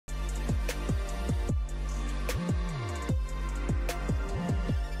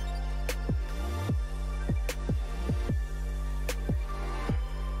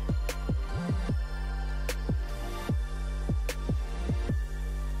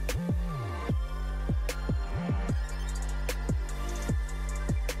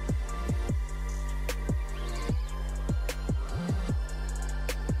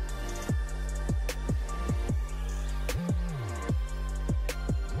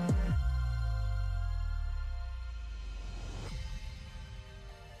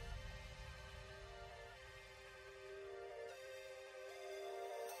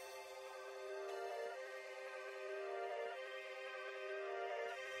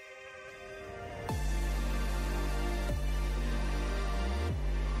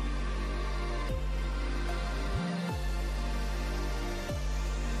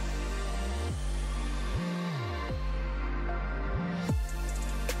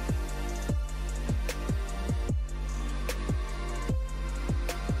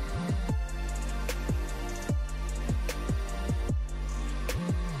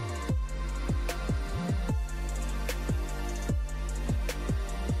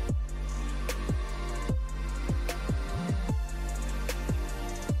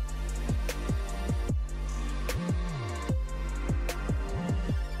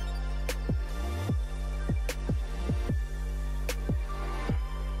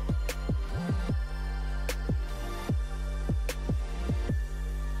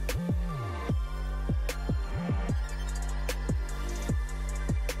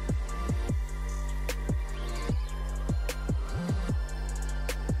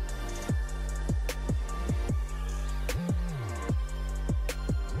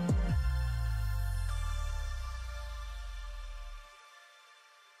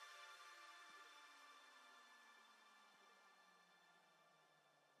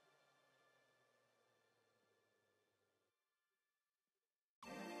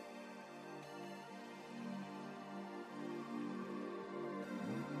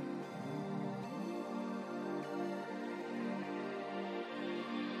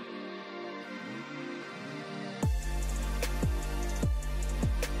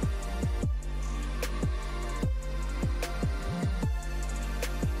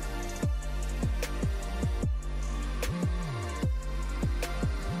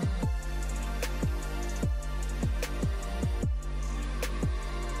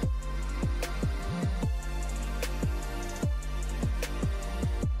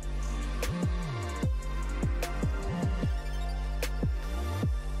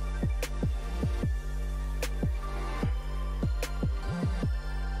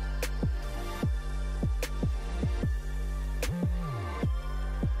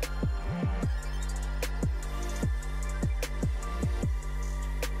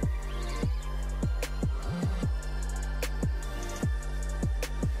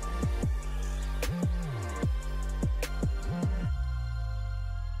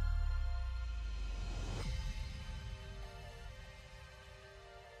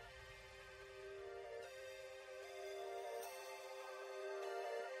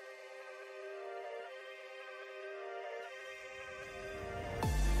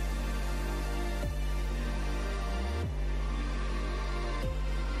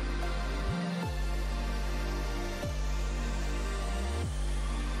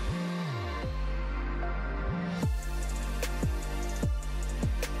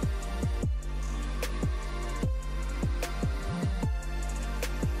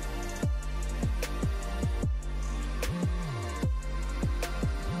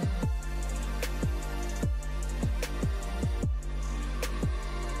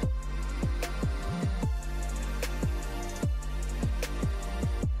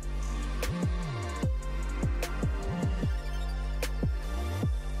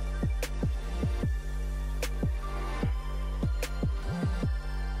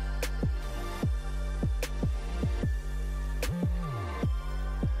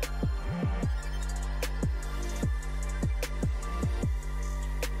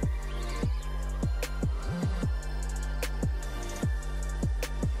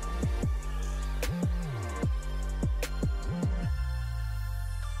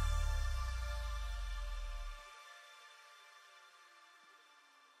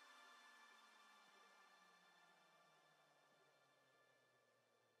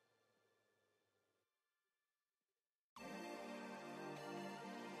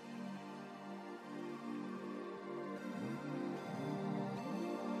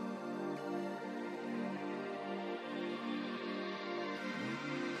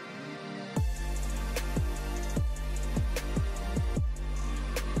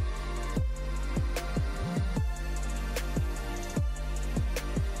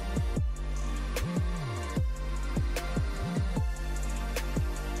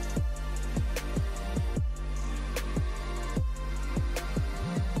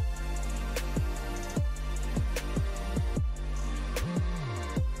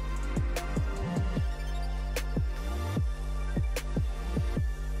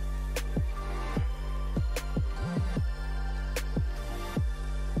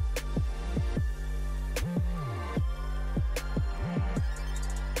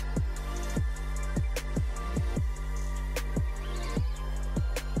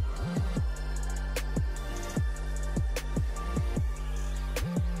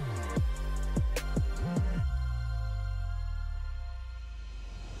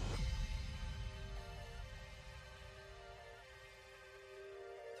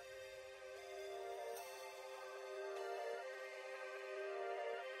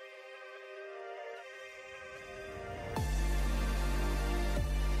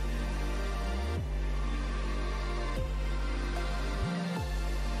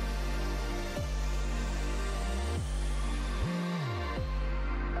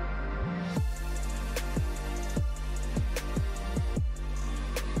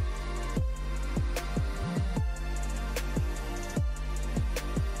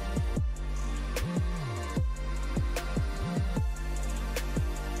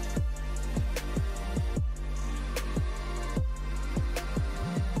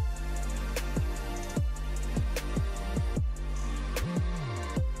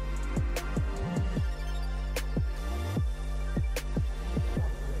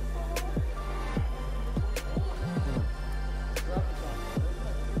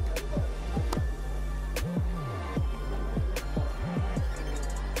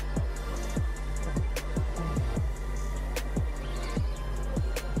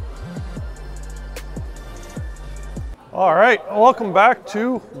All right, welcome back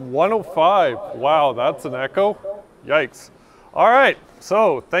to 105. Wow, that's an echo. Yikes. All right,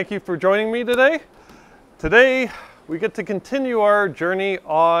 so thank you for joining me today. Today, we get to continue our journey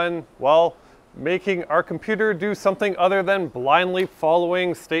on, well, making our computer do something other than blindly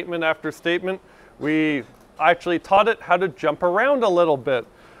following statement after statement. We actually taught it how to jump around a little bit.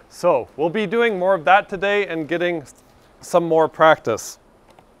 So we'll be doing more of that today and getting some more practice.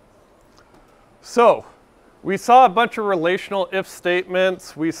 So we saw a bunch of relational if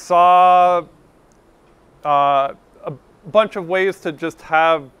statements. We saw a bunch of ways to just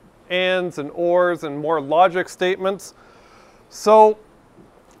have ands and ors and more logic statements. So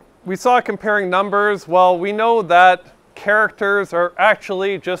we saw comparing numbers. Well, we know that characters are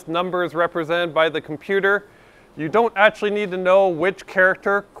actually just numbers represented by the computer. You don't actually need to know which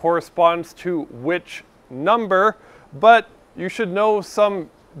character corresponds to which number, but you should know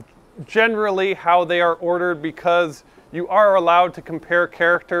some generally how they are ordered because you are allowed to compare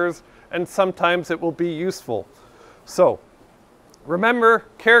characters and sometimes it will be useful. So remember,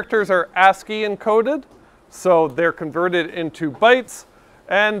 characters are ASCII encoded, so they're converted into bytes,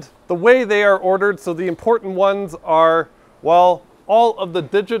 and the way they are ordered, so the important ones are, well, all of the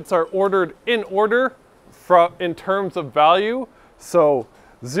digits are ordered in order in terms of value. So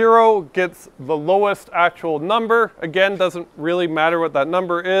 0 gets the lowest actual number. Again, doesn't really matter what that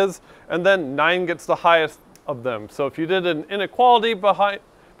number is. And then 9 gets the highest of them. So if you did an inequality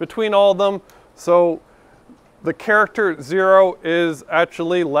between all of them, so the character 0 is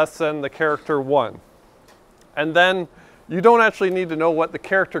actually less than the character 1. And then you don't actually need to know what the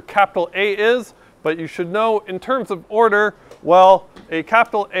character capital A is, but you should know in terms of order, well, a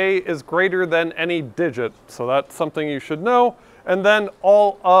capital A is greater than any digit. So that's something you should know. And then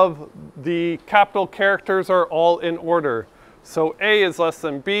all of the capital characters are all in order. So A is less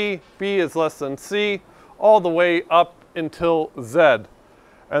than B, B is less than C, all the way up until Z.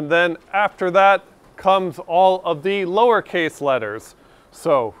 And then after that comes all of the lowercase letters.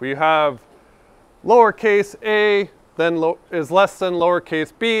 So we have lowercase a then is less than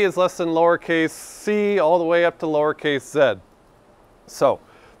lowercase b is less than lowercase c, all the way up to lowercase z. So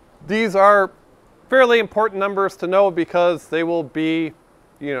these are fairly important numbers to know because they will be,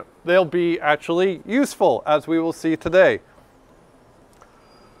 they'll be actually useful, as we will see today.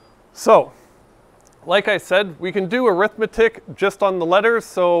 So, like I said, we can do arithmetic just on the letters.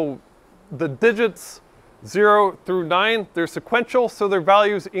 So the digits 0 through 9, they're sequential, so their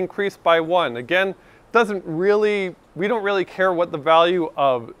values increase by 1. Again, we don't really care what the value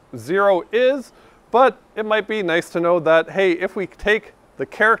of 0 is, but it might be nice to know that, hey, if we take the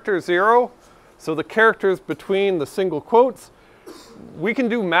character 0, so the characters between the single quotes, we can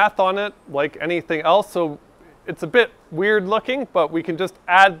do math on it like anything else. So it's a bit weird looking, but we can just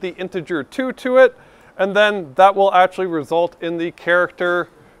add the integer 2 to it, and then that will actually result in the character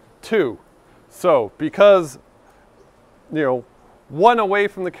 2. So because, 1 away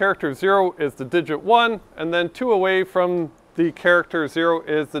from the character 0 is the digit 1, and then 2 away from the character 0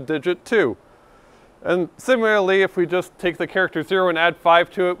 is the digit 2. And similarly, if we just take the character 0 and add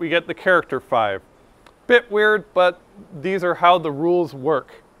 5 to it, we get the character 5. Bit weird, but these are how the rules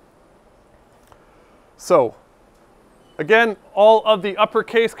work. So, again, all of the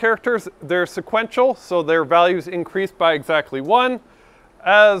uppercase characters, they're sequential, so their values increase by exactly 1,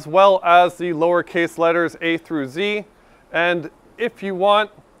 as well as the lowercase letters A through Z. And if you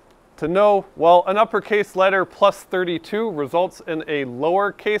want to know, well, an uppercase letter plus 32 results in a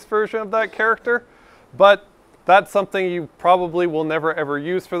lowercase version of that character, but that's something you probably will never ever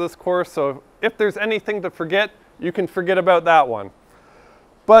use for this course. So if there's anything to forget, you can forget about that one.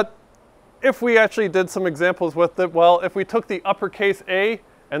 But if we actually did some examples with it, well, if we took the uppercase A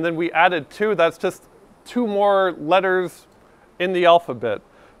and then we added 2, that's just 2 more letters in the alphabet.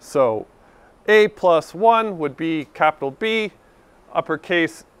 So A plus 1 would be capital B,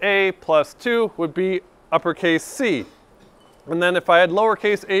 uppercase A plus 2 would be uppercase C. And then if I had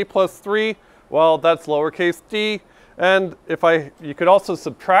lowercase a plus 3, well, that's lowercase d. And you could also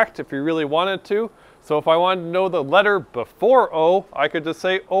subtract if you really wanted to. So if I wanted to know the letter before O, I could just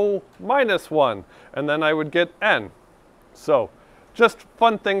say O minus 1, and then I would get N. So just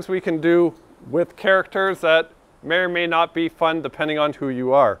fun things we can do with characters that may or may not be fun depending on who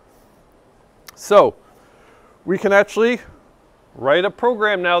you are. So we can actually write a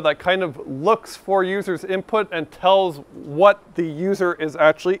program now that kind of looks for users' input and tells what the user is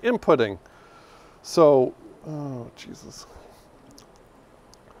actually inputting. So, oh, Jesus.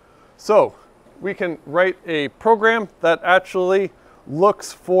 So we can write a program that actually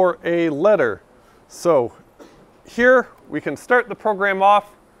looks for a letter. So here we can start the program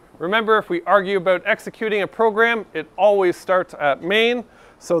off remember, if we argue about executing a program, it always starts at main.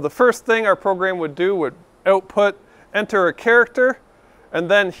 So the first thing our program would do would output, enter a character, and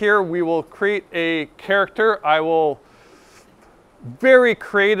then here we will create a character. I will very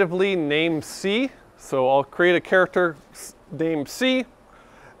creatively name C. So I'll create a character named C,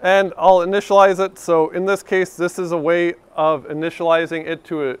 and I'll initialize it. So in this case, this is a way of initializing it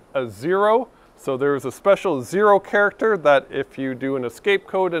to a 0. So there's a special 0 character that if you do an escape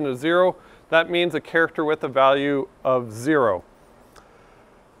code and a 0, that means a character with a value of 0.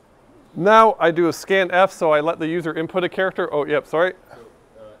 Now I do a scanf, so I let the user input a character. Oh, yep, sorry.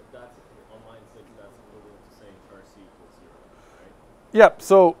 So that's on line 6, that's equivalent to saying RC equals 0, right? Yep,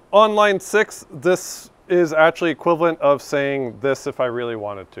 so on line 6, this is actually equivalent of saying this if I really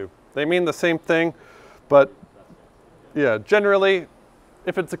wanted to. They mean the same thing, but yeah, generally,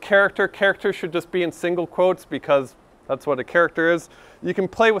 if it's a character, character should just be in single quotes because that's what a character is. You can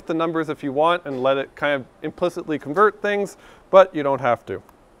play with the numbers if you want and let it kind of implicitly convert things, but you don't have to.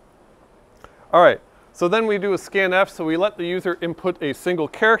 All right, so then we do a scanf, so we let the user input a single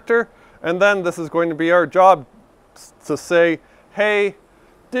character, and then this is going to be our job to say, hey,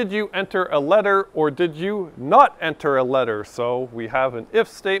 did you enter a letter or did you not enter a letter? So we have an if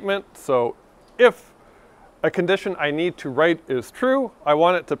statement, so if a condition I need to write is true, I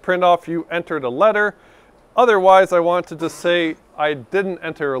want it to print off you entered a letter. Otherwise, I want to just say I didn't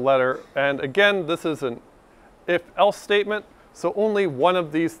enter a letter, and again, this is an if-else statement. So only one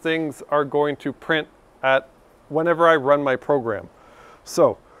of these things are going to print at whenever I run my program.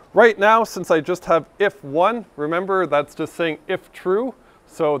 So right now, since I just have if1, remember that's just saying if true.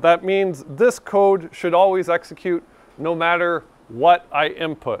 So that means this code should always execute no matter what I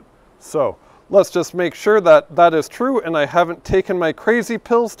input. So let's just make sure that that is true and I haven't taken my crazy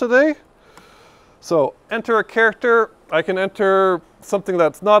pills today. So enter a character. I can enter something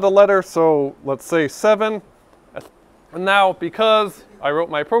that's not a letter. So let's say 7. And now, because I wrote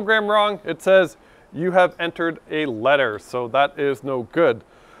my program wrong, it says you have entered a letter. So that is no good.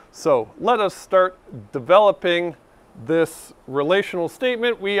 So let us start developing this relational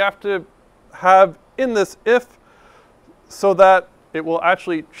statement we have to have in this if so that it will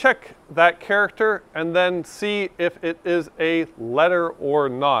actually check that character and then see if it is a letter or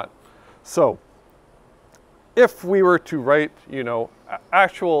not. So if we were to write, you know,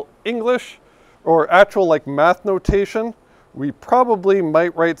 actual English, or actual like math notation, we probably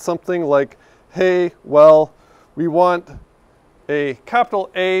might write something like, hey, well, we want a capital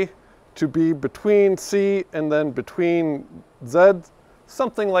A to be between C and then between Z,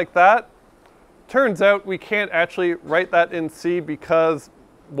 something like that. Turns out we can't actually write that in C because,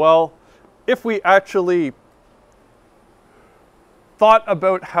 well, if we actually thought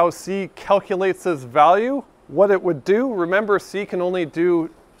about how C calculates this value, what it would do, remember C can only do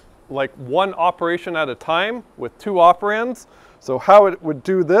like one operation at a time with 2 operands. So how it would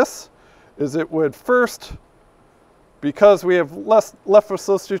do this is it would first, because we have left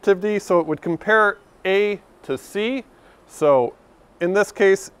associativity, so it would compare A to C. So in this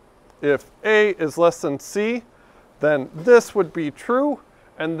case, if A is less than C, then this would be true.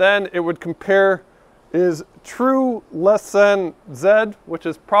 And then it would compare is true less than Z, which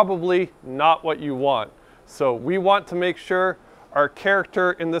is probably not what you want. So we want to make sure our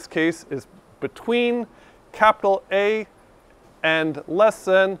character in this case is between capital A and less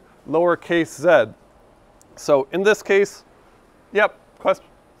than lowercase z. So in this case, yep, question?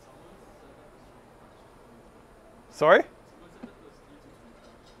 Sorry?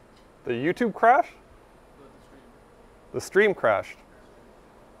 The YouTube crash? The stream crashed.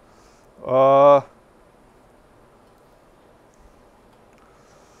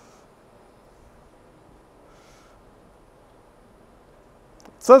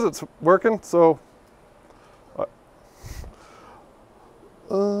 It says it's working, so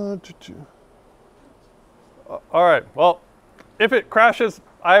all right, well, if it crashes,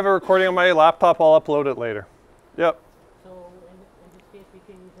 I have a recording on my laptop. I'll upload it later. Yep. So in this case, we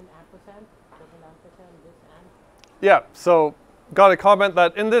can use an ampersand. Does an ampersand this and? Yeah, so got a comment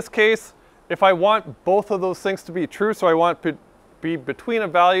that in this case, if I want both of those things to be true, so I want to be between a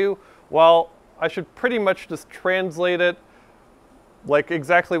value, well, I should pretty much just translate it like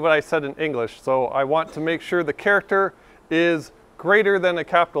exactly what I said in English. So I want to make sure the character is greater than a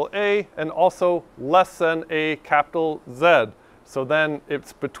capital A and also less than a capital Z. So then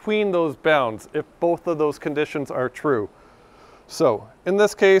it's between those bounds if both of those conditions are true. So in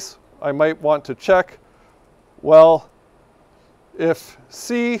this case, I might want to check, well, if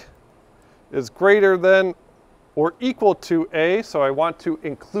C is greater than or equal to A, so I want to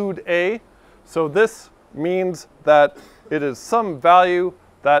include A. So this means that it is some value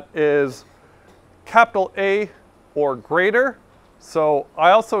that is capital A or greater. So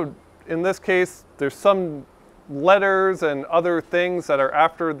I also, in this case, there's some letters and other things that are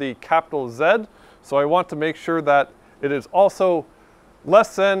after the capital Z. So I want to make sure that it is also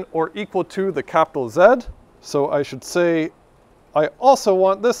less than or equal to the capital Z. So I should say, I also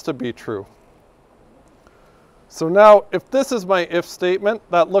want this to be true. So now, if this is my if statement,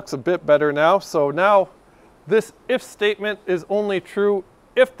 that looks a bit better now. So now, this if statement is only true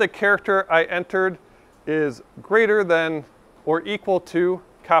if the character I entered is greater than or equal to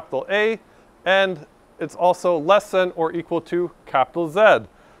capital A, and it's also less than or equal to capital Z.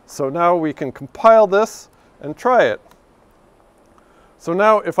 So now we can compile this and try it. So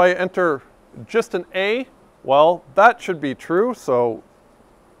now if I enter just an A, well, that should be true. So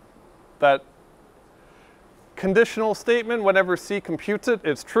that conditional statement, whenever C computes it,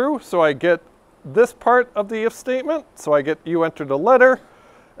 it's true. So I get this part of the if statement. So I get you entered a letter.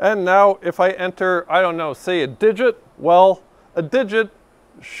 And now if I enter, I don't know, say a digit, well, a digit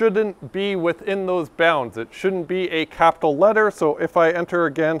shouldn't be within those bounds. It shouldn't be a capital letter. So if I enter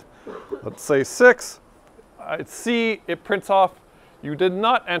again, let's say 6, I see it prints off, you did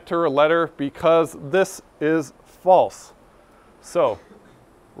not enter a letter because this is false. So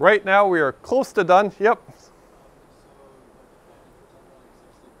right now we are close to done. Yep.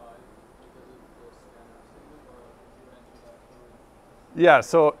 Yeah,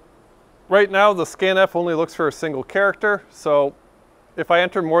 so right now the scanf only looks for a single character. So if I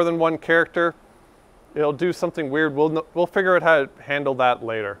enter more than one character, it'll do something weird. We'll figure out how to handle that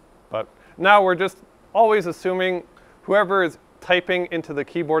later. But now we're just always assuming whoever is typing into the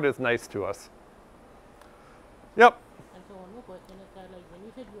keyboard is nice to us. Yep. And so one more question is that, like, when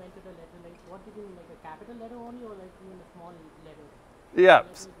you said you entered a letter, like, what did you mean, like a capital letter only, or like even a small letter? Yeah.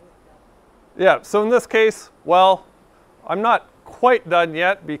 Yeah, so in this case, well, I'm not quite done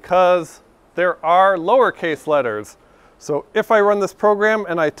yet because there are lowercase letters. So if I run this program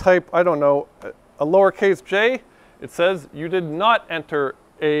and I type, I don't know, a lowercase j, it says you did not enter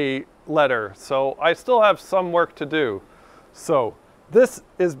a letter. So I still have some work to do. So this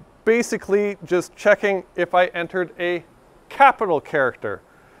is basically just checking if I entered a capital character.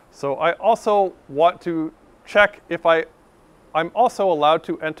 So I also want to check if I'm also allowed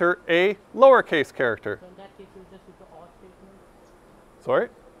to enter a lowercase character. So in that case, you just use the or statement. Sorry?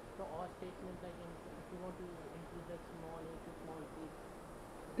 The or statement, like if you want to include that small a to small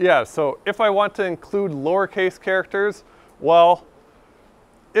b. Yeah, so if I want to include lowercase characters, well,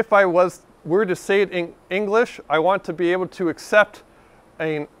 if I were to say it in English, I want to be able to accept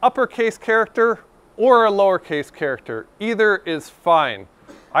an uppercase character or a lowercase character. Either is fine.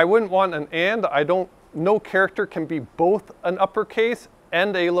 I wouldn't want an and. No character can be both an uppercase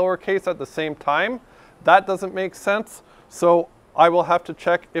and a lowercase at the same time. That doesn't make sense. So I will have to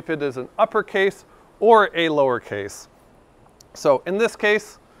check if it is an uppercase or a lowercase. So in this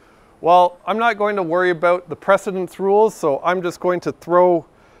case, well, I'm not going to worry about the precedence rules. So I'm just going to throw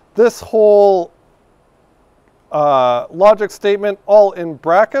this whole logic statement all in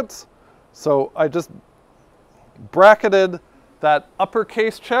brackets. So I just bracketed that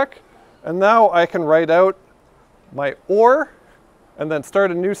uppercase check. And now I can write out my or, and then start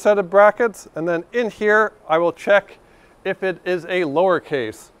a new set of brackets. And then in here, I will check if it is a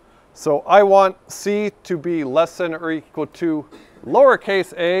lowercase. So I want C to be less than or equal to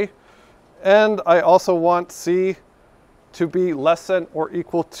lowercase a. And I also want C to be less than or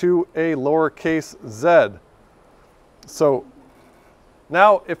equal to a lowercase z. So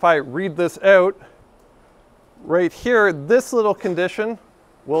now if I read this out, right here, this little condition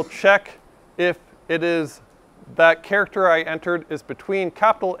will check if it is that character I entered is between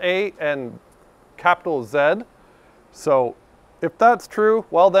capital A and capital Z. So if that's true,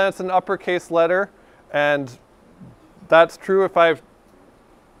 well, then it's an uppercase letter. And that's true if I've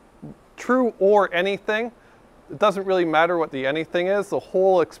true or anything. It doesn't really matter what the anything is. The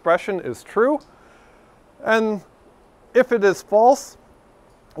whole expression is true. And if it is false,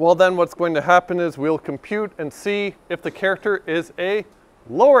 well, then what's going to happen is we'll compute and see if the character is a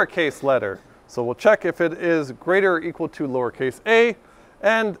lowercase letter. So we'll check if it is greater or equal to lowercase a,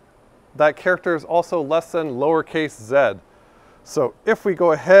 and that character is also less than lowercase z. So if we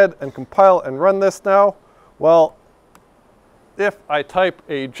go ahead and compile and run this now, well, if I type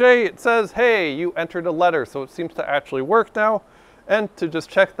a j, it says, hey, you entered a letter. So it seems to actually work now. And to just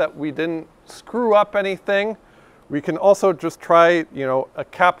check that we didn't screw up anything, we can also just try, a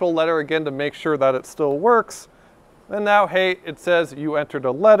capital letter again to make sure that it still works. And now, hey, it says you entered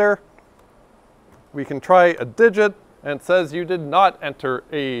a letter. We can try a digit, and it says you did not enter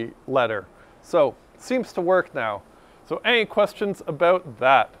a letter. So it seems to work now. So any questions about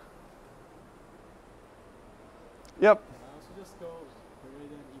that? Yep. So just go greater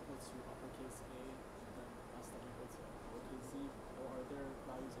than equal to uppercase A, and then less than equal to lowercase z, or are there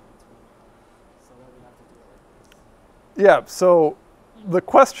values in between so that we have to do it like this? Yeah, so the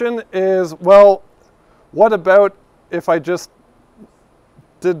question is, well, what about if I just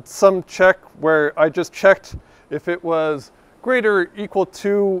did some check where I just checked if it was greater or equal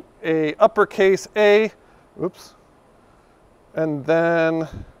to a uppercase A, oops, and then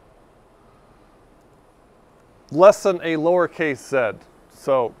less than a lowercase z.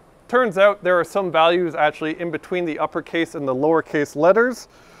 So turns out there are some values actually in between the uppercase and the lowercase letters.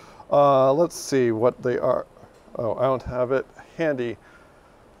 Let's see what they are. Oh, I don't have it handy.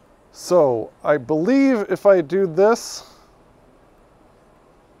 So I believe if I do this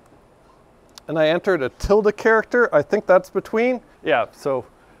and I entered a tilde character, I think that's between. Yeah, so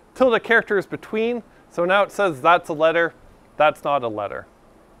tilde character is between. So now it says that's a letter, that's not a letter.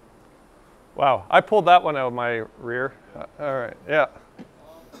 Wow, I pulled that one out of my rear. All right, yeah. Because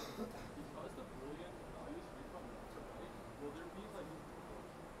the Boolean values read from left to right, will there be like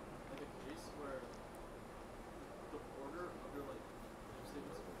a case where the order of your like if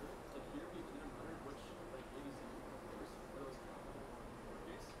statements is different? Like here we didn't matter which like A to Z you put first, whether it was capital or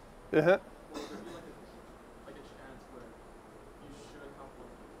lowercase. Uh-huh. Or will there be like a chance where you should have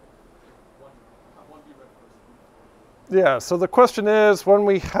one be read first? Yeah, so the question is when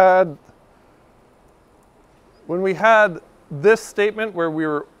we had this statement where we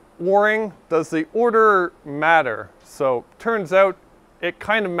were ORing, does the order matter? So turns out it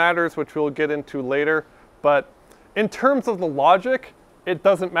kind of matters, which we'll get into later. But in terms of the logic, it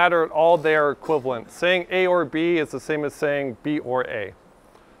doesn't matter at all. They are equivalent. Saying A or B is the same as saying B or A.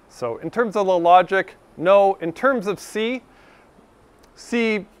 So in terms of the logic, no. In terms of C,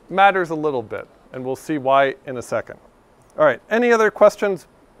 C matters a little bit. And we'll see why in a second. All right, any other questions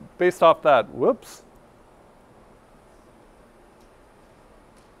based off that? Whoops.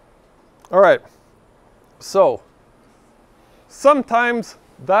 All right, so sometimes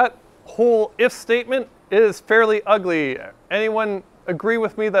that whole if statement is fairly ugly. Anyone agree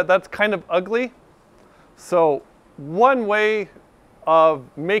with me that that's kind of ugly? So one way of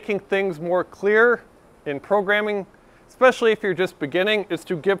making things more clear in programming, especially if you're just beginning, is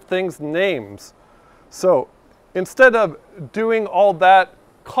to give things names. So instead of doing all that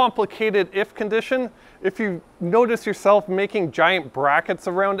complicated if condition, if you notice yourself making giant brackets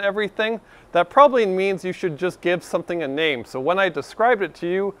around everything, that probably means you should just give something a name. So when I described it to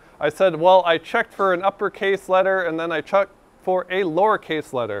you, I said, well, I checked for an uppercase letter and then I checked for a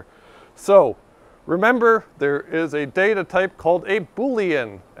lowercase letter. So remember, there is a data type called a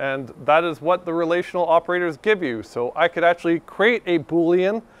Boolean, and that is what the relational operators give you. So I could actually create a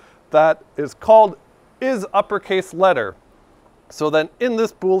Boolean that is called is uppercase letter. So then in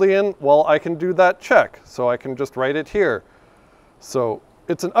this Boolean, well, I can do that check. So I can just write it here. So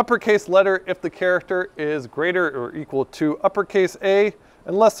it's an uppercase letter if the character is greater or equal to uppercase A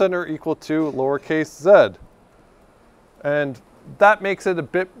and less than or equal to lowercase z. And that makes it a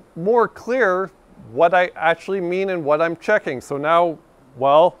bit more clear what I actually mean and what I'm checking. So now,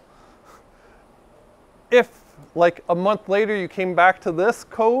 well, if like a month later you came back to this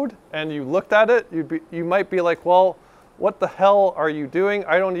code and you looked at it, you might be like, well, what the hell are you doing?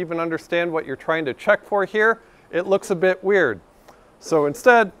 I don't even understand what you're trying to check for here. It looks a bit weird. So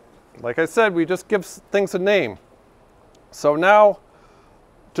instead, like I said, we just give things a name. So now,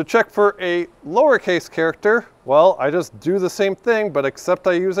 to check for a lowercase character, well, I just do the same thing, but except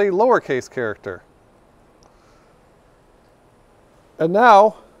I use a lowercase character. And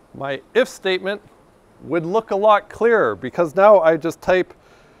now, my if statement would look a lot clearer, because now I just type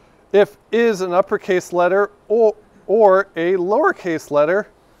if is an uppercase letter or a lowercase letter,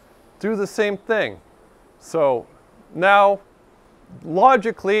 do the same thing. So now,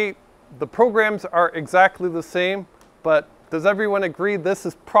 logically, the programs are exactly the same, but does everyone agree this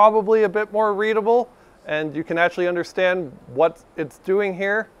is probably a bit more readable and you can actually understand what it's doing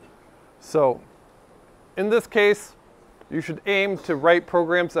here? So in this case, you should aim to write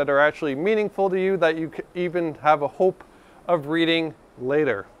programs that are actually meaningful to you, that you can even have a hope of reading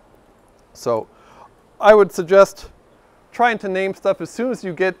later. So I would suggest trying to name stuff as soon as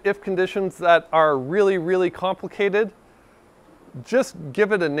you get if conditions that are really, really complicated. Just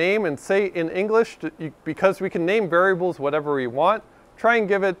give it a name and say in English, because we can name variables whatever we want, try and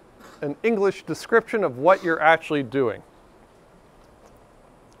give it an English description of what you're actually doing.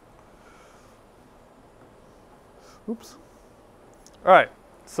 Oops. All right,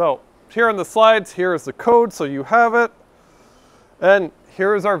 so here on the slides, here is the code, so you have it. And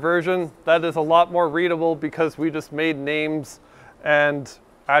here is our version that is a lot more readable because we just made names and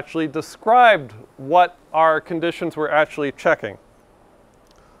actually described what our conditions were actually checking.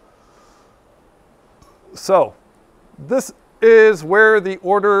 So this is where the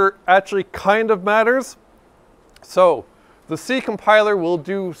order actually kind of matters. So the C compiler will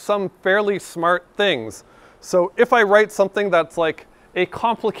do some fairly smart things. So if I write something that's like a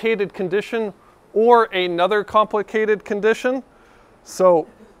complicated condition or another complicated condition, so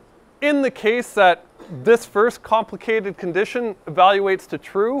in the case that this first complicated condition evaluates to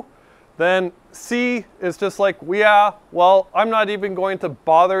true, then C is just like, yeah, well, I'm not even going to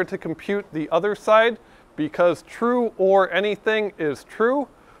bother to compute the other side because true or anything is true.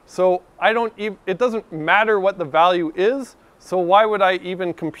 So it doesn't matter what the value is, so why would I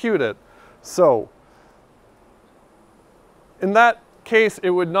even compute it? So in that case,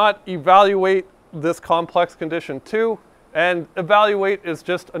 it would not evaluate this complex condition 2, and evaluate is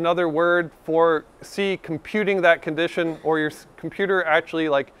just another word for C computing that condition, or your computer actually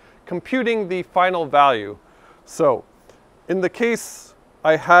like computing the final value. So in the case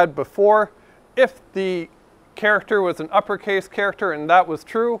I had before, if the character was an uppercase character and that was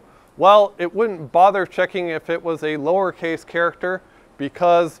true, well, it wouldn't bother checking if it was a lowercase character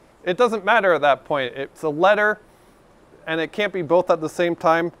because it doesn't matter at that point. It's a letter and it can't be both at the same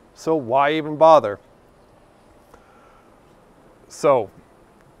time, so why even bother? So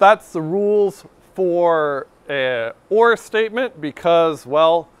that's the rules for an OR statement because,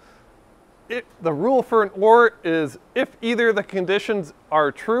 well, the rule for an OR is if either the conditions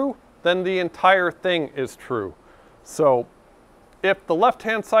are true, then the entire thing is true. So if the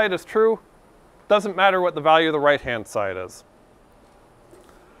left-hand side is true, doesn't matter what the value of the right-hand side is.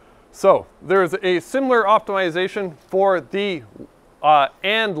 So there's a similar optimization for the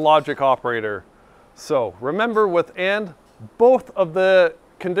AND logic operator. So remember with AND, both of the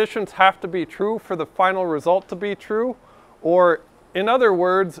conditions have to be true for the final result to be true, or in other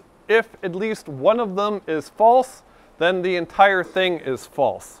words, if at least one of them is false, then the entire thing is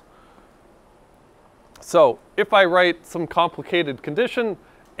false. So if I write some complicated condition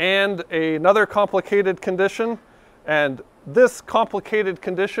and another complicated condition, and this complicated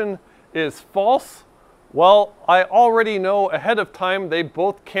condition is false, well, I already know ahead of time they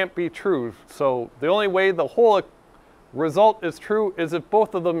both can't be true. So the only way the whole result is true is if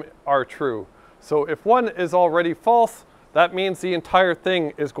both of them are true. So if one is already false, that means the entire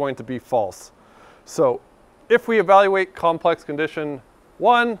thing is going to be false. So if we evaluate complex condition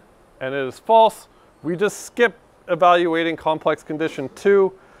 1 and it is false, we just skip evaluating complex condition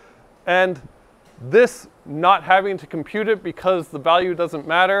 2, and this not having to compute it because the value doesn't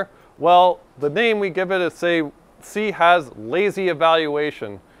matter, well, the name we give it is, say, C has lazy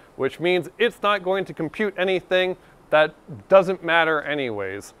evaluation, which means it's not going to compute anything that doesn't matter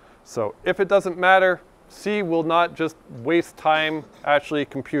anyways. So if it doesn't matter, C will not just waste time actually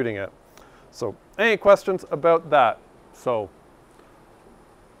computing it. So any questions about that? So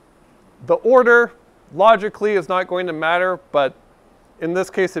the order logically is not going to matter, but in this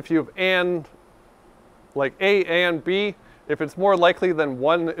case, if you have AND, like A and B, if it's more likely than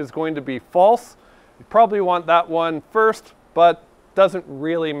one is going to be false, you probably want that one first, but doesn't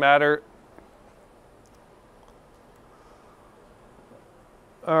really matter.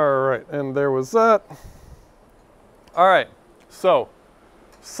 All right, and there was that. All right, so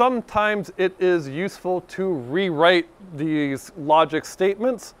sometimes it is useful to rewrite these logic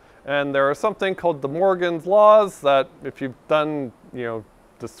statements, and there are something called De Morgan's laws that if you've done,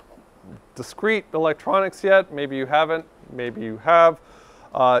 discrete electronics yet, maybe you haven't, maybe you have.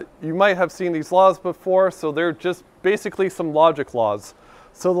 You might have seen these laws before, so they're just basically some logic laws.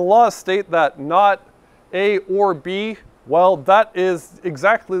 So the laws state that not A or B, well, that is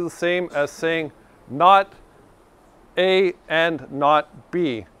exactly the same as saying not A and not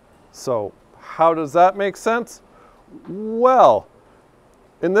B. So how does that make sense? Well,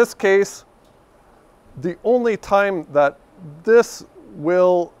 in this case, the only time that this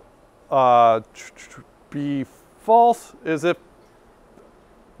will be false is if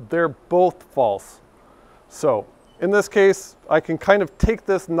they're both false. So in this case, I can kind of take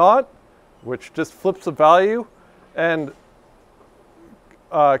this not, which just flips a value, and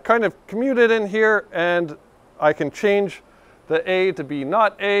kind of commute it in here, and I can change the A to be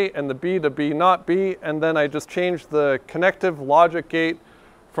not A and the B to be not B, and then I just change the connective logic gate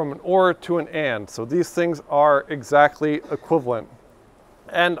from an OR to an AND. So these things are exactly equivalent.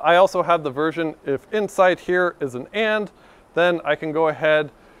 And I also have the version, if inside here is an AND, then I can go ahead,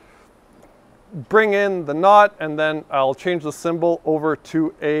 bring in the not, and then I'll change the symbol over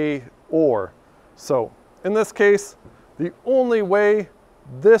to a OR. So in this case, The only way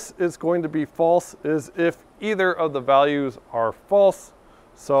this is going to be false is if either of the values are false.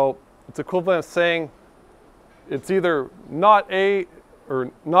 So it's equivalent to saying it's either not A,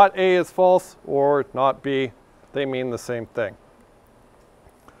 or not A is false, or not B. They mean the same thing.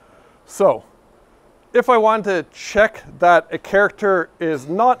 So if I want to check that a character is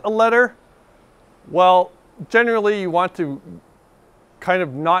not a letter, well, generally you want to kind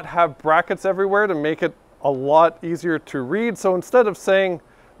of not have brackets everywhere to make it a lot easier to read. So instead of saying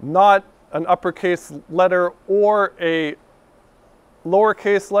not an uppercase letter or a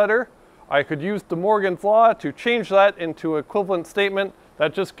lowercase letter, I could use De Morgan's law to change that into an equivalent statement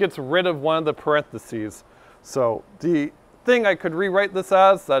that just gets rid of one of the parentheses. So the thing I could rewrite this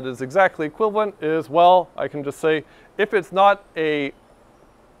as that is exactly equivalent is, well, I can just say if it's not a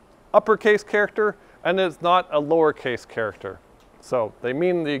uppercase character and it's not a lowercase character. So they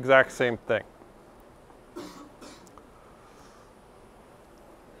mean the exact same thing.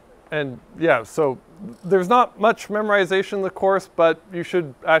 And yeah, so there's not much memorization in the course, but you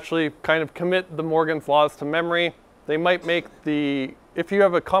should actually kind of commit the Morgan's laws to memory. They might make the, if you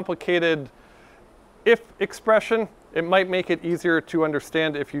have a complicated if expression, it might make it easier to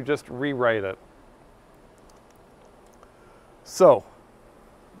understand if you just rewrite it. So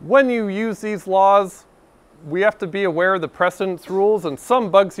when you use these laws, we have to be aware of the precedence rules, and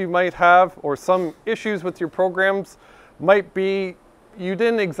some bugs you might have or some issues with your programs might be you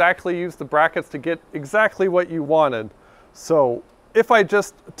didn't exactly use the brackets to get exactly what you wanted. So if I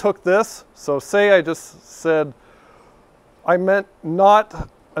just took this, so say I just said I meant not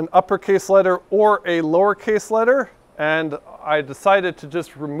an uppercase letter or a lowercase letter, and I decided to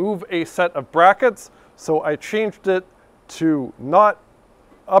just remove a set of brackets, so I changed it to not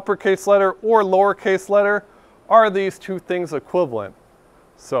uppercase letter or lowercase letter. Are these two things equivalent?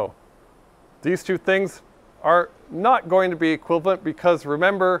 So these two things are not going to be equivalent because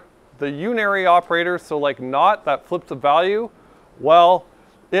remember the unary operator, so like not, that flips a value, well,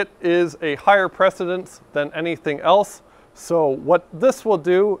 it is a higher precedence than anything else. So what this will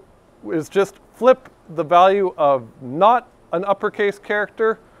do is just flip the value of not an uppercase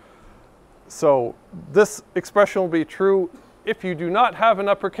character. So this expression will be true if you do not have an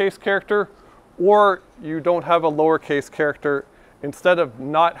uppercase character or you don't have a lowercase character instead of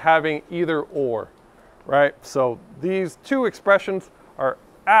not having either or, right? So these two expressions are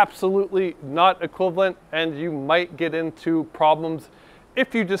absolutely not equivalent, and you might get into problems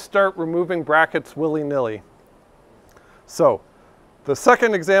if you just start removing brackets willy-nilly. So the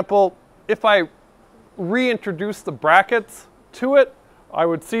second example, if I reintroduce the brackets to it, I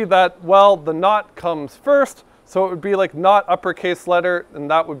would see that, well, the not comes first, so it would be like not uppercase letter, and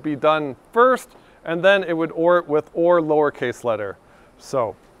that would be done first, and then it would OR it with or lowercase letter.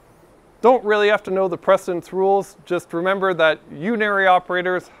 So don't really have to know the precedence rules, just remember that unary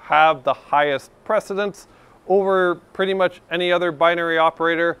operators have the highest precedence over pretty much any other binary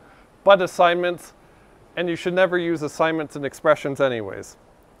operator but assignments, and you should never use assignments and expressions anyways.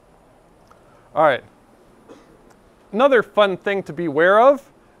 All right. Another fun thing to be aware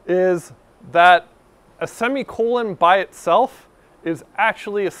of is that a semicolon by itself is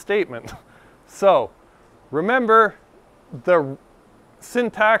actually a statement. So remember the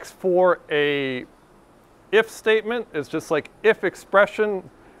syntax for a if statement is just like if expression,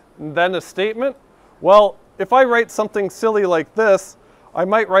 then a statement. Well, if I write something silly like this, I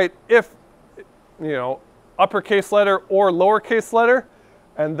might write if, you know, uppercase letter or lowercase letter,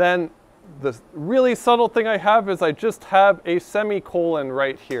 and then the really subtle thing I have is I just have a semicolon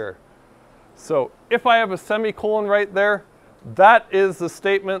right here. So if I have a semicolon right there, that is the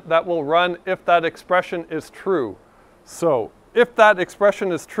statement that will run if that expression is true. So if that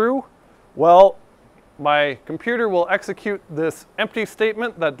expression is true, well, my computer will execute this empty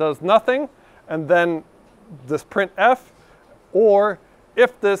statement that does nothing, and then this printf, or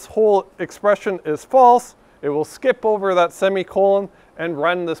if this whole expression is false, it will skip over that semicolon and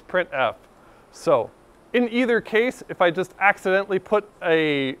run this printf. So in either case, if I just accidentally put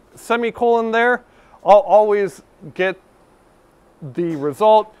a semicolon there, I'll always get the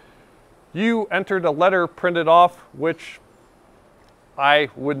result, you entered a letter printed off, which I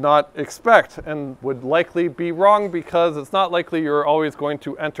would not expect and would likely be wrong because it's not likely you're always going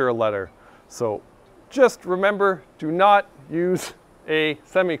to enter a letter. So just remember, do not use a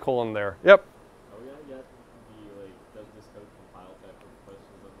semicolon there. Yep. Are we gonna get the does this code compile type of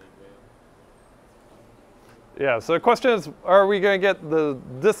questions on the exam? Yeah, so the question is, are we going to get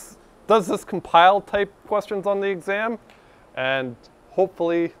does this compile type questions on the exam? And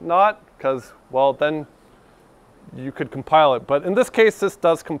hopefully not, because, well, then you could compile it. But in this case, this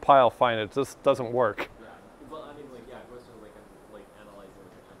does compile fine. It just doesn't work. Yeah, well, I mean, like, yeah,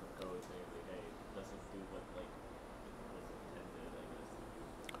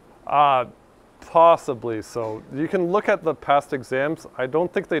 Possibly. So you can look at the past exams. I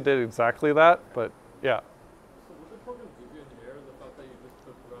don't think they did exactly that, but yeah. So would the program give you an error, the fact that you just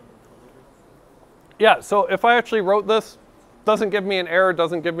took random colors? Yeah, so if I actually wrote this, doesn't give me an error,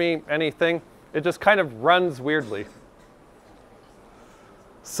 doesn't give me anything. It just kind of runs weirdly.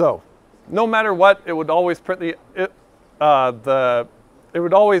 So no matter what, it would always print it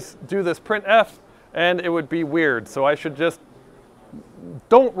would always do this printf, and it would be weird. So I should just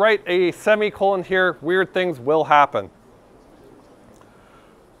don't write a semicolon here. Weird things will happen.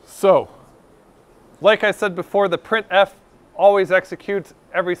 So, like I said before, the printf always executes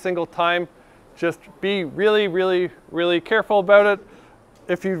every single time. Just be really, really, really careful about it.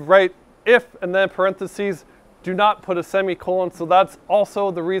 If you write if and then parentheses, do not put a semicolon. So that's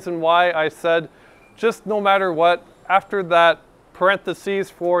also the reason why I said just no matter what, after that parentheses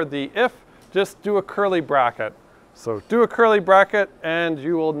for the if, just do a curly bracket. So do a curly bracket and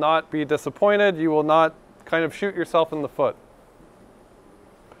you will not be disappointed. You will not kind of shoot yourself in the foot.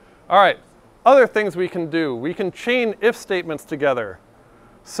 All right, other things we can do. We can chain if statements together.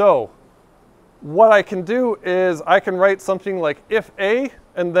 So what I can do is I can write something like if A,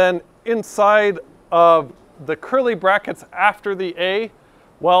 and then inside of the curly brackets after the A,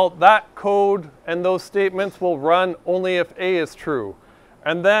 well, that code and those statements will run only if A is true.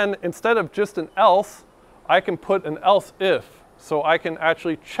 And then instead of just an else, I can put an else if, so I can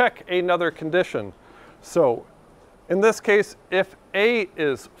actually check another condition. So in this case, if A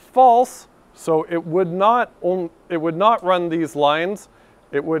is false, so it would not run these lines.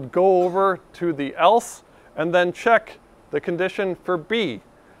 It would go over to the else and then check the condition for B.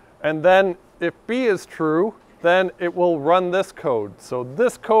 And then if B is true, then it will run this code. So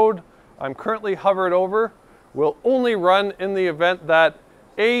this code I'm currently hovered over will only run in the event that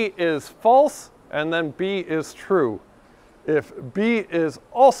A is false and then B is true. If B is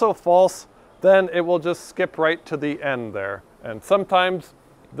also false, then it will just skip right to the end there. And sometimes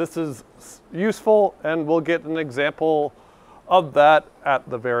this is useful, and we'll get an example of that at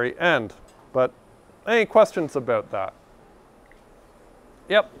the very end. But any questions about that?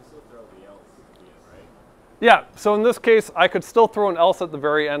 Yep. Yeah, so in this case, I could still throw an else at the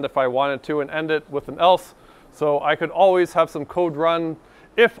very end if I wanted to and end it with an else. So I could always have some code run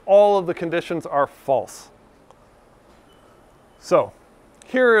if all of the conditions are false. So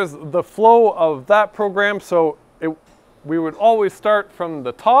here is the flow of that program. So we would always start from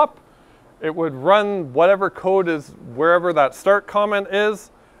the top. It would run whatever code is wherever that start comment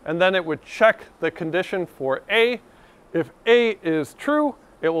is, and then it would check the condition for A. If A is true,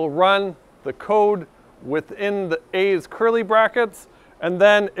 it will run the code within the A's curly brackets, and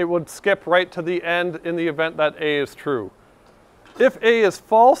then it would skip right to the end in the event that A is true. If A is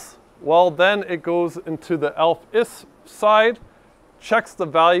false, well, then it goes into the else side, checks the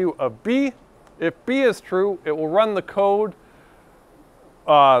value of B. If B is true, it will run the code.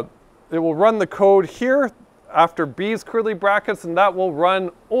 It will run the code here after B's curly brackets, and that will run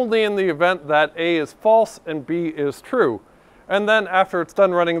only in the event that A is false and B is true. And then after it's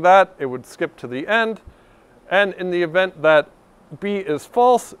done running that, it would skip to the end. And in the event that B is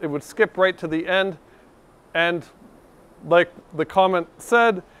false, it would skip right to the end. And like the comment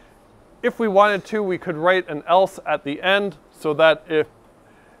said, if we wanted to, we could write an else at the end so that if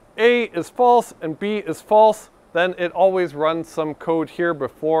A is false and B is false, then it always runs some code here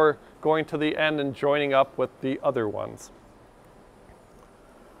before going to the end and joining up with the other ones.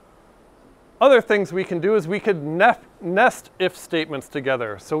 Other things we can do is we could nest if statements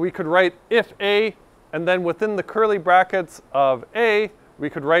together. So we could write if A, and then within the curly brackets of A, we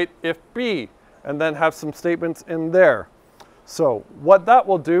could write if B, and then have some statements in there. So what that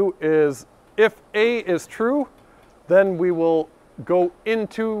will do is if A is true, then we will go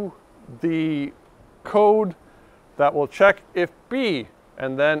into the code that will check if B,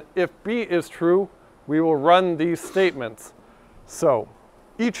 and then if B is true, we will run these statements. So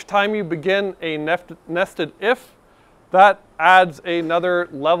each time you begin a nested if, that adds another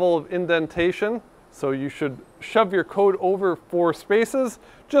level of indentation. So you should shove your code over 4 spaces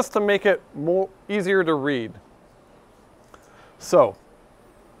just to make it easier to read. So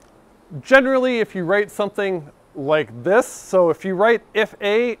generally, if you write something like this, so if you write if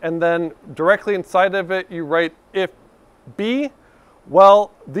A and then directly inside of it you write if B,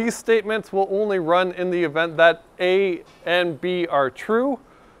 well, these statements will only run in the event that A and B are true.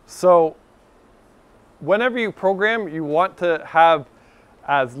 So whenever you program, you want to have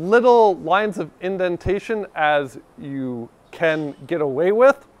as little lines of indentation as you can get away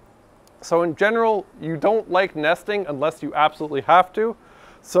with. So in general, you don't like nesting unless you absolutely have to.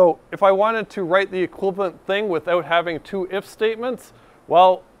 So if I wanted to write the equivalent thing without having 2 if statements,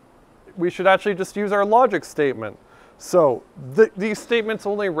 well, we should actually just use our logic statement. So these statements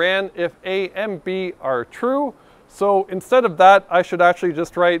only ran if A and B are true. So instead of that, I should actually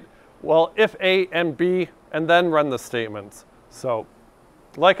just write, well, if A and B, and then run the statements. So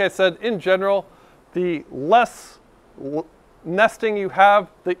like I said, in general, the less nesting you have,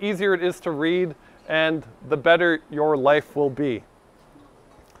 the easier it is to read, and the better your life will be.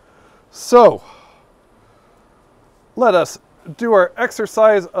 So let us do our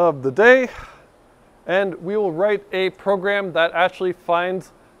exercise of the day, and we will write a program that actually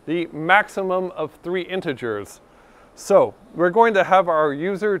finds the maximum of 3 integers. So we're going to have our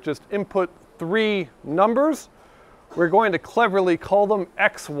user just input 3 numbers. We're going to cleverly call them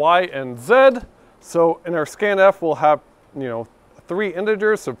x, y, and z. So in our scanf, we'll have 3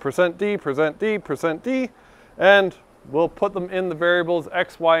 integers, so %d, %d, %d, and we'll put them in the variables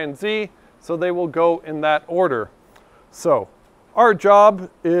x, y, and z, so they will go in that order. So our job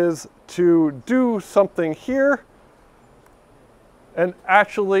is to do something here and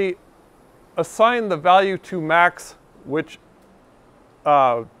actually assign the value to max, which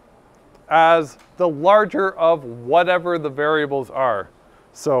as the larger of whatever the variables are.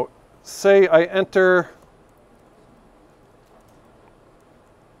 So say I enter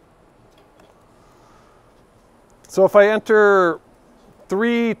so if I enter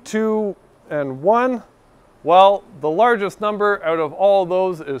 3, 2, and 1, well, the largest number out of all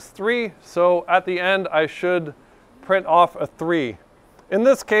those is 3, so at the end I should print off a 3. In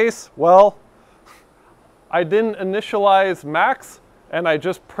this case, well, I didn't initialize max, and I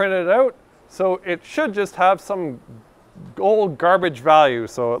just printed it out, so it should just have some old garbage value,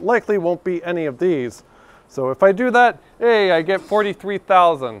 so it likely won't be any of these. So if I do that, hey, I get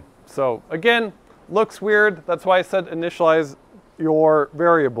 43,000. So again, looks weird, that's why I said initialize your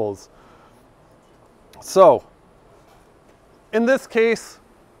variables. So in this case,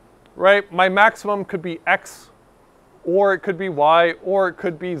 right, my maximum could be x, or it could be y, or it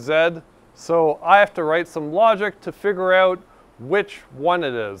could be z. So I have to write some logic to figure out which one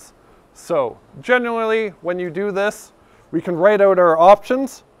it is. So generally, when you do this, we can write out our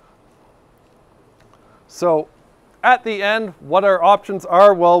options. So at the end, what our options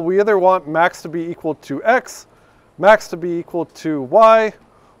are, well, we either want max to be equal to x, max to be equal to y,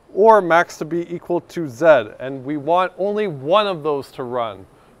 or max to be equal to z. And we want only one of those to run.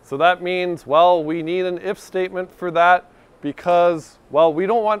 So that means, well, we need an if statement for that because, well, we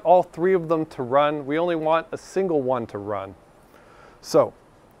don't want all 3 of them to run. We only want a single one to run. So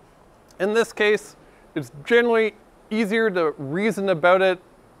in this case, it's generally easier to reason about it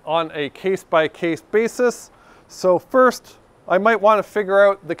on a case-by-case basis. So first, I might want to figure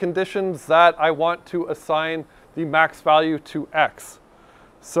out the conditions that I want to assign the max value to x.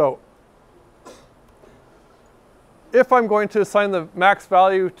 So if I'm going to assign the max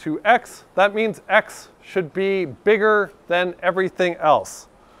value to x, that means x should be bigger than everything else.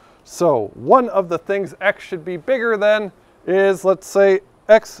 So one of the things x should be bigger than is, let's say,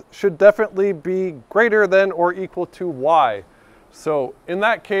 x should definitely be greater than or equal to y. So in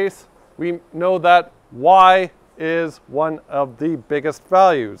that case, we know that y is one of the biggest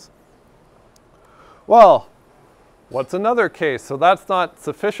values. Well, what's another case? So that's not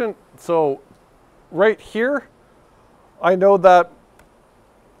sufficient. So right here, I know that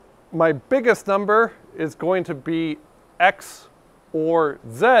my biggest number is going to be x or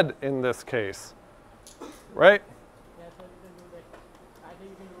z in this case, right? Yeah, so you can do that. Either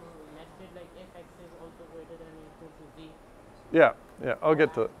you can do nested like if x is also greater than or equal to z. Yeah, I'll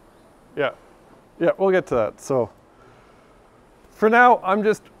get to it. Yeah, we'll get to that. So for now, I'm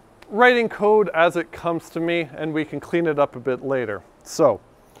just writing code as it comes to me, and we can clean it up a bit later. So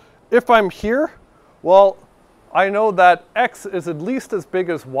if I'm here, well, I know that x is at least as big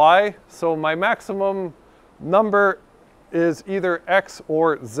as y, so my maximum number is either x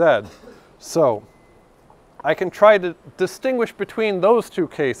or z. So I can try to distinguish between those two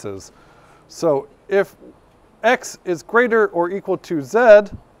cases. So if x is greater or equal to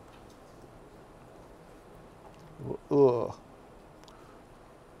z,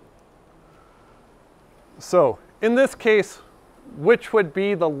 so in this case, which would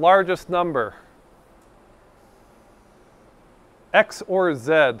be the largest number? X or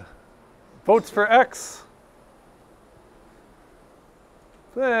z? Votes for x?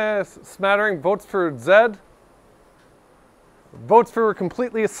 Smattering. Votes for z? Votes for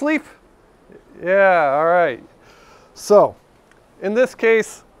completely asleep? Yeah, all right. So in this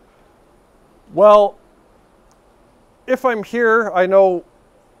case, well, if I'm here, I know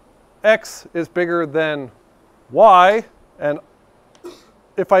x is bigger than y, and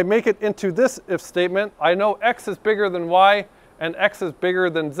if I make it into this if statement, I know x is bigger than y, and x is bigger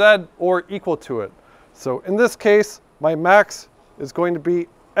than z or equal to it. So in this case, my max is going to be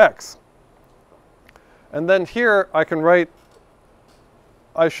x. And then here I can write,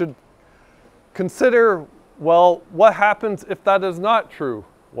 I should consider, well, what happens if that is not true?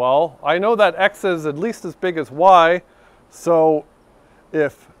 Well, I know that x is at least as big as y, so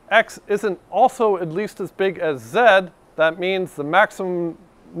if x isn't also at least as big as z, that means the maximum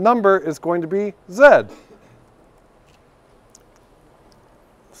number is going to be z.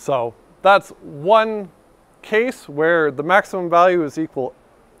 So that's one case where the maximum value is equal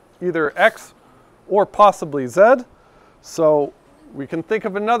either x or possibly z. So we can think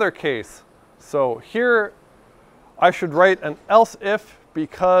of another case. So here I should write an else if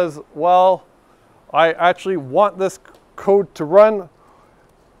because, well, I actually want this code to run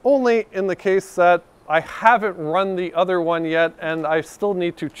only in the case that I haven't run the other one yet and I still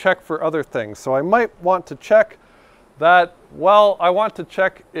need to check for other things. So I might want to check that, well, I want to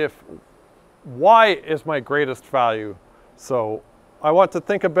check if y is my greatest value. So I want to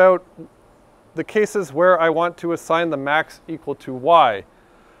think about the cases where I want to assign the max equal to y.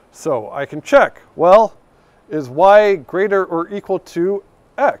 So I can check, well, is y greater or equal to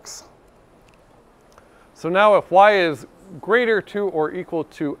x? So now if y is greater to or equal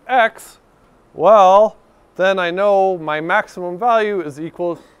to x, well, then I know my maximum value is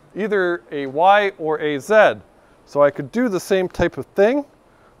equal either a y or a z. So I could do the same type of thing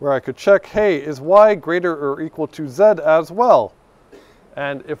where I could check, hey, is y greater or equal to z as well?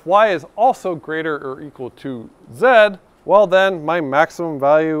 And if y is also greater or equal to z, well then my maximum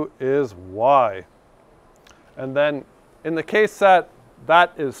value is y. And then in the case that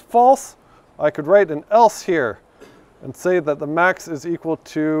that is false, I could write an else here and say that the max is equal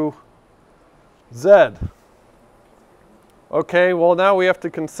to z. Okay, well now we have to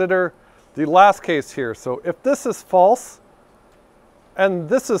consider the last case here. So if this is false and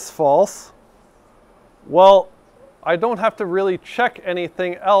this is false, well, I don't have to really check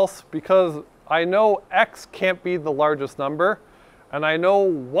anything else because I know x can't be the largest number and I know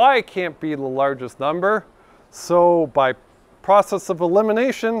y can't be the largest number. So by process of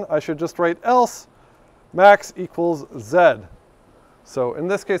elimination, I should just write else max equals z. So in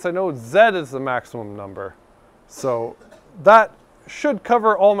this case, I know z is the maximum number. So that should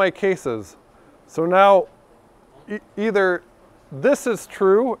cover all my cases. So now either this is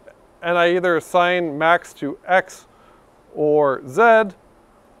true and I either assign max to x or z,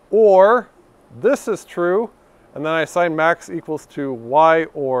 or this is true and then I assign max equals to y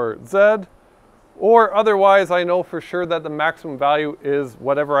or z, or otherwise I know for sure that the maximum value is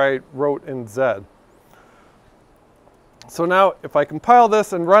whatever I wrote in z. So now if I compile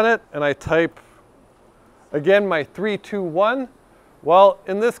this and run it and I type again my 3, 2, 1, well,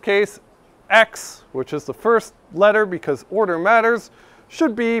 in this case, x, which is the first letter because order matters,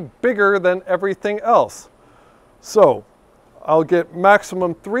 should be bigger than everything else. So I'll get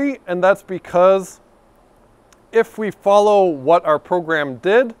maximum 3, and that's because if we follow what our program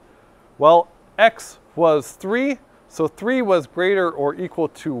did, well, x was 3, so 3 was greater or equal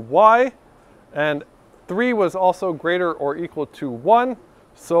to y, and 3 was also greater or equal to 1,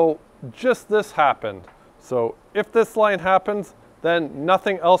 so just this happened. So if this line happens, then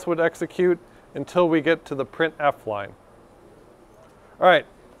nothing else would execute until we get to the printf line. All right,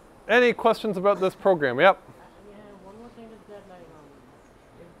 any questions about this program? Yep. Yeah, one more thing is that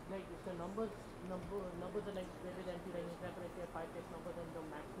if the numbers are like greater than 2, like for example, if you have 5 text numbers and the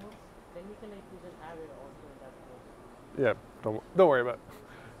maximum, then you can like use an array also in that case. Yeah, don't worry about it.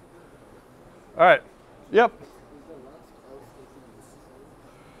 All right. Yep.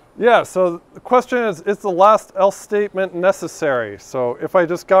 Yeah, so the question is the last else statement necessary? So if I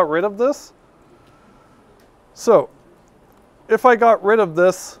just got rid of this, so if I got rid of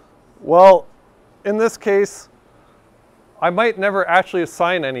this, well, in this case, I might never actually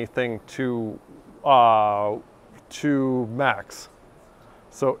assign anything to max.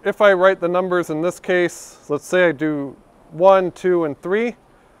 So if I write the numbers in this case, let's say I do 1, 2, and 3,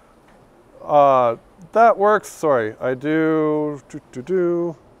 that works. Sorry, I do.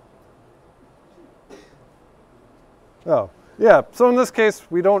 Oh, yeah, so in this case,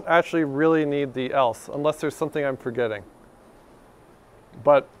 we don't actually really need the else, unless there's something I'm forgetting.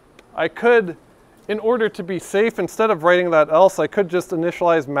 But I could, in order to be safe, instead of writing that else, I could just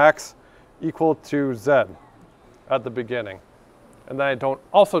initialize max equal to z at the beginning. And then I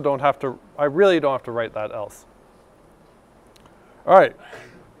really don't have to write that else. All right,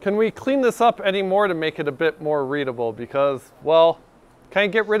 can we clean this up any more to make it a bit more readable? Because, well, can I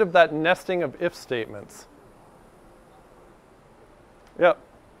get rid of that nesting of if statements? Yep.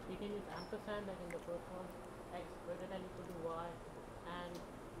 You can use ampersand like in the first one, x greater than equal to y,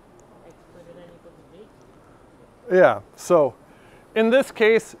 Yeah, so in this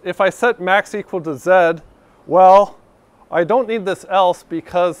case, if I set max equal to z, well, I don't need this else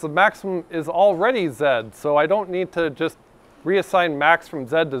because the maximum is already z, so I don't need to just reassign max from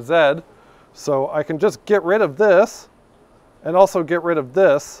z to z. So I can just get rid of this and also get rid of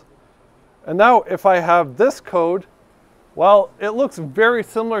this. And now if I have this code, well, it looks very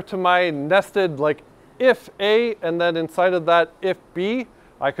similar to my nested like if A and then inside of that if B.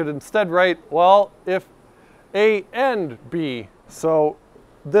 I could instead write, well, if A and B. So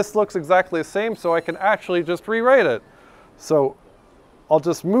this looks exactly the same, so I can actually just rewrite it. So I'll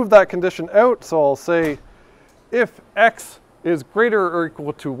just move that condition out. So I'll say if x is greater or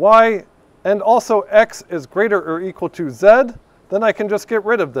equal to y and also x is greater or equal to z, then I can just get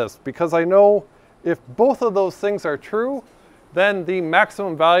rid of this because I know if both of those things are true, then the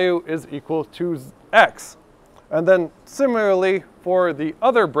maximum value is equal to x. And then similarly for the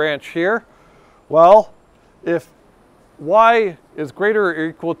other branch here, well, if y is greater or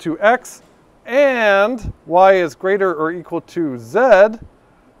equal to x and y is greater or equal to z,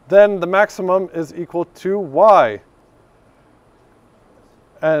 then the maximum is equal to y.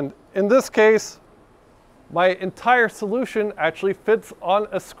 And in this case, my entire solution actually fits on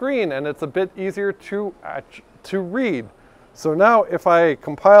a screen and it's a bit easier to read. So now if I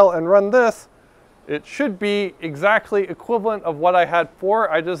compile and run this, it should be exactly equivalent of what I had before.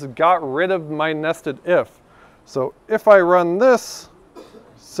 I just got rid of my nested if. So if I run this,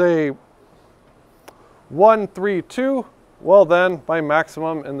 say 1, 3, 2, well then my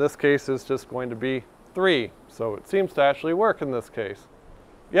maximum in this case is just going to be 3. So it seems to actually work in this case.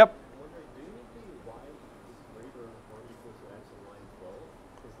 Yep.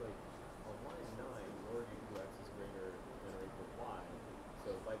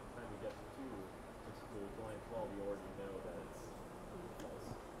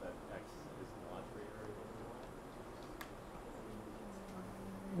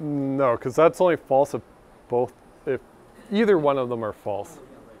 No, because that's only false if either one of them are false.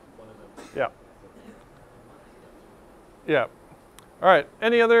 Yeah. Yeah. All right,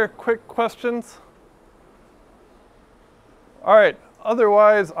 any other quick questions? All right,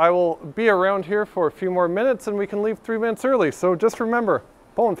 otherwise I will be around here for a few more minutes and we can leave 3 minutes early. So just remember,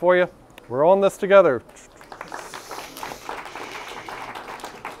 pulling for you, we're all in this together.